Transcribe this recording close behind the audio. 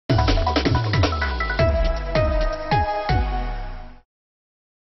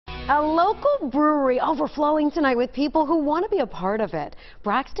A local brewery overflowing tonight with people who want to be a part of it.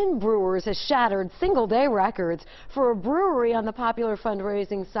 Braxton Brewers has shattered single-day records for a brewery on the popular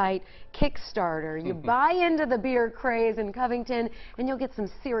fundraising site Kickstarter. You buy into the beer craze in Covington and you'll get some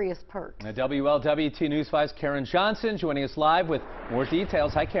serious perks. Now, WLWT News 5's Karen Johnson joining us live with more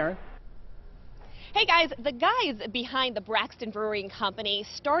details. Hi, Karen. Hey guys, the guys behind the Braxton Brewing Company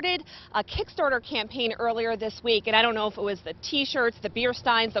started a Kickstarter campaign earlier this week, and I don't know if it was the t-shirts, the beer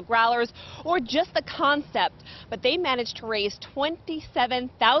steins, the growlers, or just the concept, but they managed to raise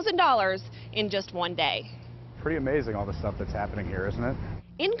 $27,000 in just one day. Pretty amazing, all the stuff that's happening here, isn't it?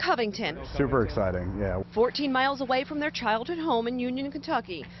 In Covington, Super exciting, yeah. 14 miles away from their childhood home in Union,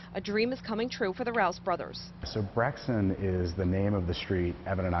 Kentucky, a dream is coming true for the Rouse brothers. So Braxton is the name of the street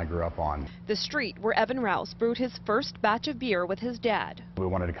Evan and I grew up on. The street where Evan Rouse brewed his first batch of beer with his dad. We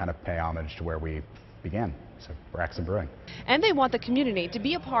wanted to kind of pay homage to where we began, so Braxton Brewing. And they want the community to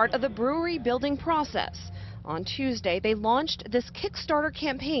be a part of the brewery building process. On Tuesday, they launched this Kickstarter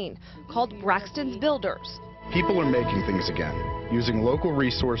campaign called Braxton's Builders. People are making things again, using local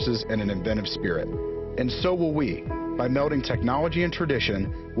resources and an inventive spirit. And so will we. By melding technology and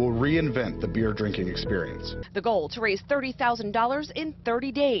tradition, we'll reinvent the beer drinking experience. The goal to raise $30,000 in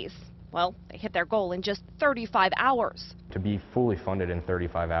 30 days. Well, they hit their goal in just 35 hours. To be fully funded in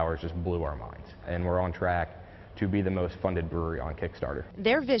 35 hours just blew our minds. And we're on track to be the most funded brewery on Kickstarter.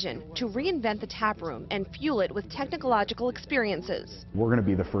 Their vision, to reinvent the tap room and fuel it with technological experiences. We're going to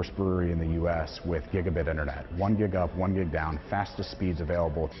be the first brewery in the U.S. with gigabit internet. 1 gig up, 1 gig down, fastest speeds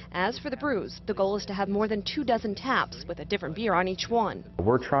available. As for the brews, the goal is to have more than 24 taps with a different beer on each one.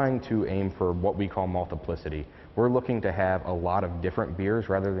 We're trying to aim for what we call multiplicity. We're looking to have a lot of different beers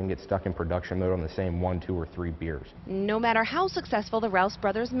rather than get stuck in production mode on the same 1, 2, or 3 beers. No matter how successful the Rouse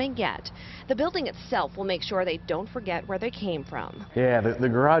brothers may get, the building itself will make sure they don't forget where they came from. Yeah, the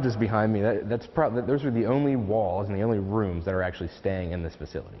garage is behind me. Those are the only walls and the only rooms that are actually staying in this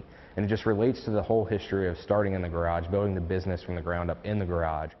facility. And it just relates to the whole history of starting in the garage, building the business from the ground up in the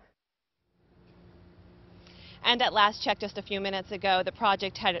garage. And at last check just a few minutes ago, the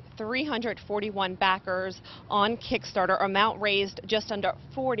project had 341 backers on Kickstarter, amount raised just under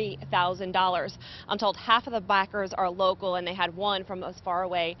 $40,000. I'm told half of the backers are local, and they had one from as far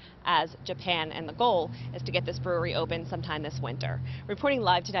away as Japan. And the goal is to get this brewery open sometime this winter. Reporting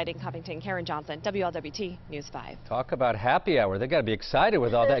live tonight in Covington, Karen Johnson, WLWT News 5. Talk about happy hour. They got to be excited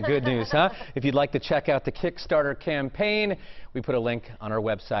with all that good news, huh? If you'd like to check out the Kickstarter campaign, we put a link on our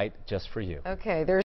website just for you. Okay, there's